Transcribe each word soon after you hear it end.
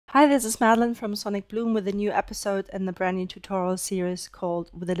Hi, this is Madeline from Sonic Bloom with a new episode in the brand new tutorial series called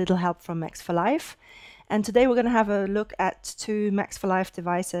With a Little Help from Max for Life. And today we're going to have a look at two Max for Life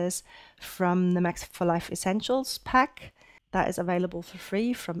devices from the Max for Life Essentials pack that is available for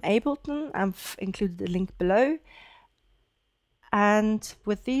free from Ableton. I've included the link below. And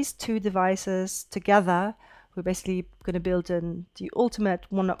with these two devices together, we're basically going to build in the ultimate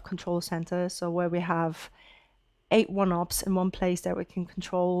one-up control center. So where we have 8 one-ups in one place that we can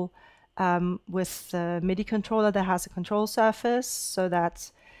control with the MIDI controller that has a control surface, so that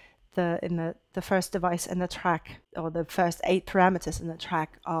the first device in the track, or the first 8 parameters in the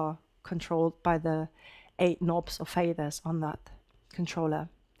track, are controlled by the 8 knobs or faders on that controller.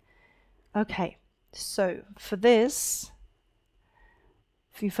 Okay, so for this,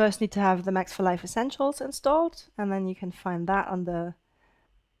 you first need to have the Max for Life Essentials installed, and then you can find that under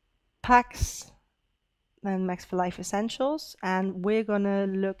Packs, then Max for Life Essentials, and we're gonna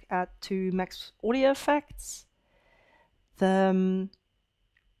look at two Max audio effects, and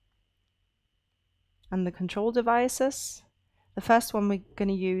the control devices. The first one we're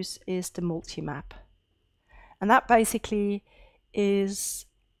gonna use is the MultiMap, and that basically is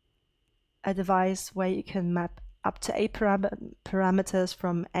a device where you can map up to 8 parameters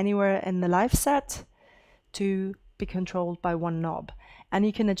from anywhere in the live set to be controlled by one knob. And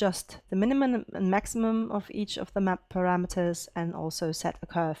you can adjust the minimum and maximum of each of the map parameters and also set a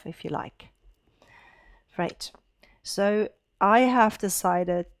curve if you like. Right, so I have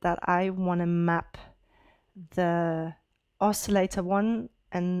decided that I want to map the oscillator 1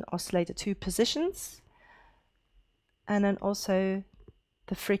 and oscillator 2 positions, and then also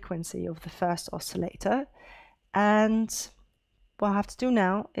the frequency of the first oscillator. And what I have to do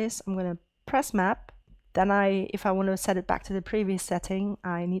now is I'm going to press map. Then if I want to set it back to the previous setting,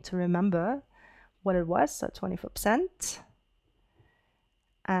 I need to remember what it was, so 24%.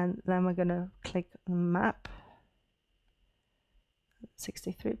 And then we're going to click map,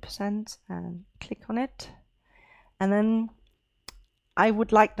 63%, and click on it. And then I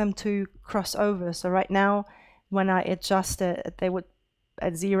would like them to cross over. So right now, when I adjust it, they would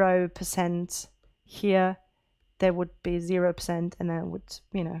at 0% here, there would be 0%, and then it would,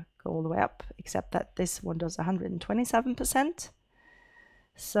 go all the way up, except that this one does 127%.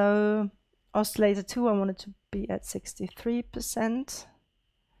 So oscillator 2, I want it to be at 63%.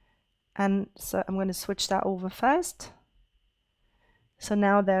 And so I'm going to switch that over first. So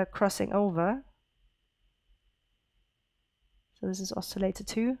now they're crossing over. So this is oscillator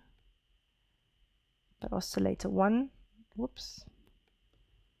 2. But oscillator 1, whoops.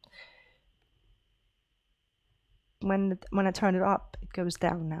 When I turn it up, it goes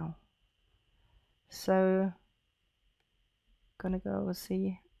down now. So gonna go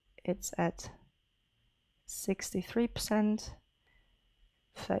see, it's at 63%,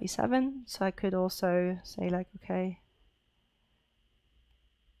 37. So I could also say like, okay,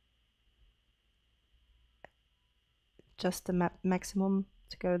 just the maximum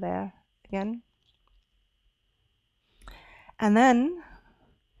to go there again. And then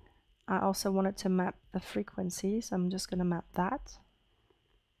I also wanted to map the frequency, so I'm just going to map that.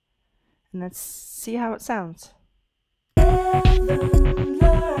 And let's see how it sounds.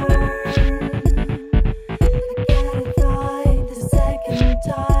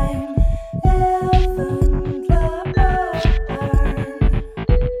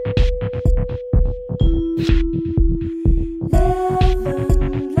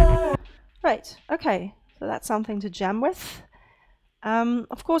 Right, okay, so that's something to jam with.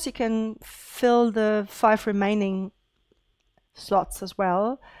 Of course, you can fill the 5 remaining slots as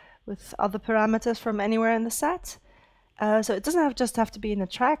well with other parameters from anywhere in the set. So it doesn't just have to be in a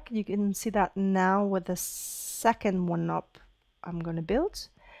track. You can see that now with the second one-up I'm going to build.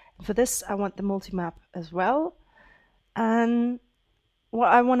 And for this, I want the multi-map as well. And what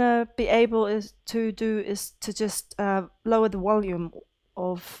I want to be able to do is to just lower the volume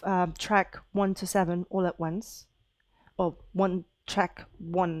of track 1 to 7 all at once, or track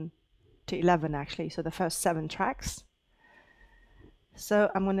 1 to 11 actually, so the first 7 tracks. So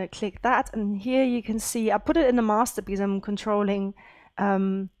I'm going to click that, and here you can see I put it in the master because I'm controlling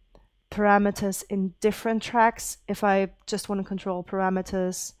parameters in different tracks. If I just want to control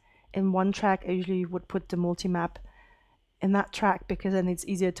parameters in one track, I usually would put the multi-map in that track, because then it's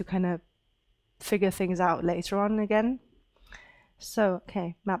easier to kind of figure things out later on again. So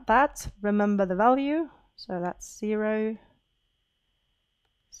okay, map that, remember the value, so that's 0,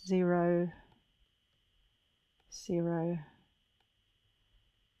 0, 0,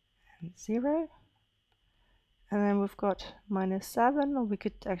 and 0. And then we've got -7, or we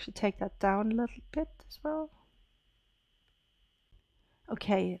could actually take that down a little bit as well.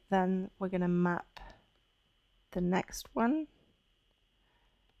 Okay, then we're going to map the next one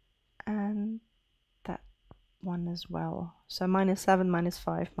and that one as well. So -7,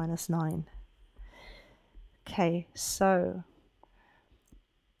 -5, -9. Okay, so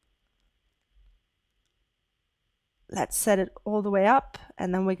let's set it all the way up,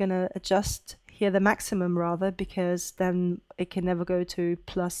 and then we're going to adjust here the maximum rather, because then it can never go to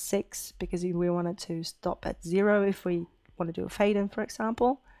 +6, because we want it to stop at 0 if we want to do a fade in, for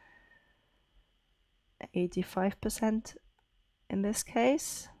example. 85% in this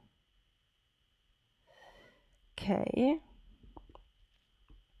case. Okay.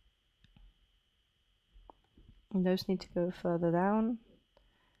 And those need to go further down.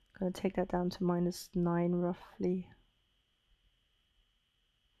 I'm going to take that down to -9 roughly.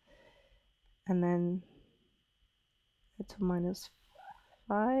 And then to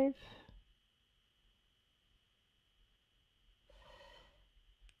 -5.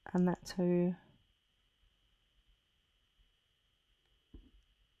 And that to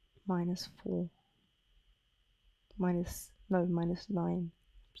 -4. -9.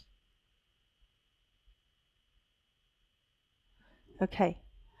 Okay,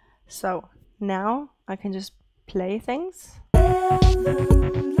 so now I can just play things.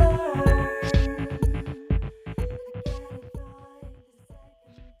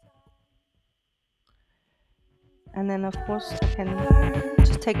 And then of course I can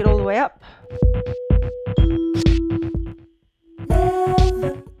just take it all the way up.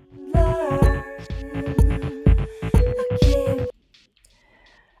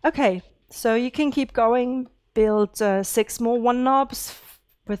 Okay, so you can keep going, build 6 more one knobs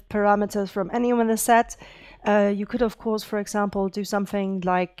with parameters from any one of the set. You could of course, for example, do something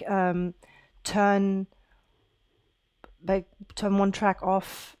like turn one track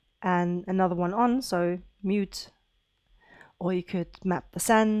off and another one on, so mute, or you could map the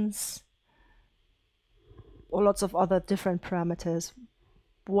sends, or lots of other different parameters,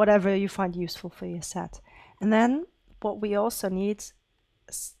 whatever you find useful for your set. And then what we also need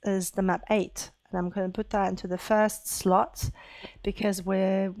is the map8, and I'm going to put that into the first slot, because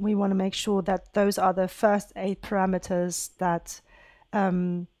we want to make sure that those are the first 8 parameters that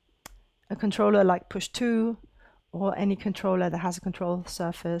a controller like push2 or any controller that has a control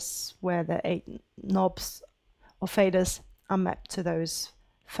surface where the 8 knobs or faders are mapped to those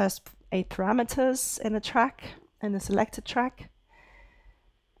first 8 parameters in the track, in the selected track.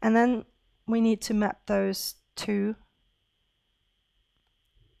 And then we need to map those to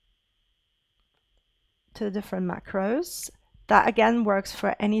the different macros. That again works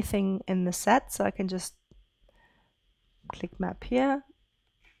for anything in the set, so I can just click map here,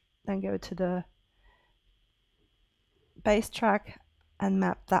 then go to the bass track and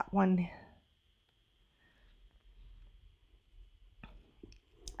map that one.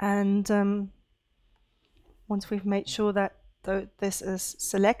 And once we've made sure that this is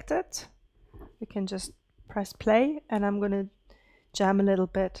selected, we can just press play, and I'm going to jam a little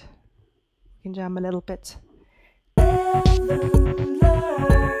bit. We can jam a little bit.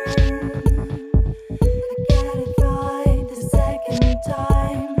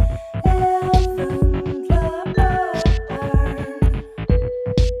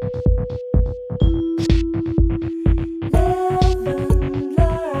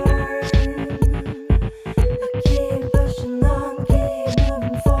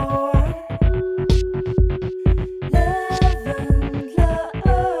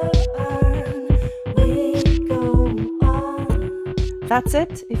 That's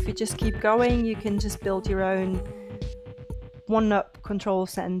it. If you just keep going, you can just build your own one-knob control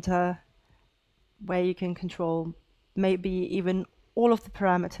center where you can control maybe even all of the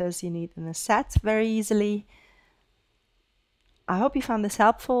parameters you need in a set very easily. I hope you found this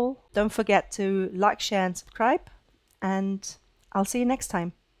helpful. Don't forget to like, share and subscribe, and I'll see you next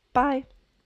time. Bye.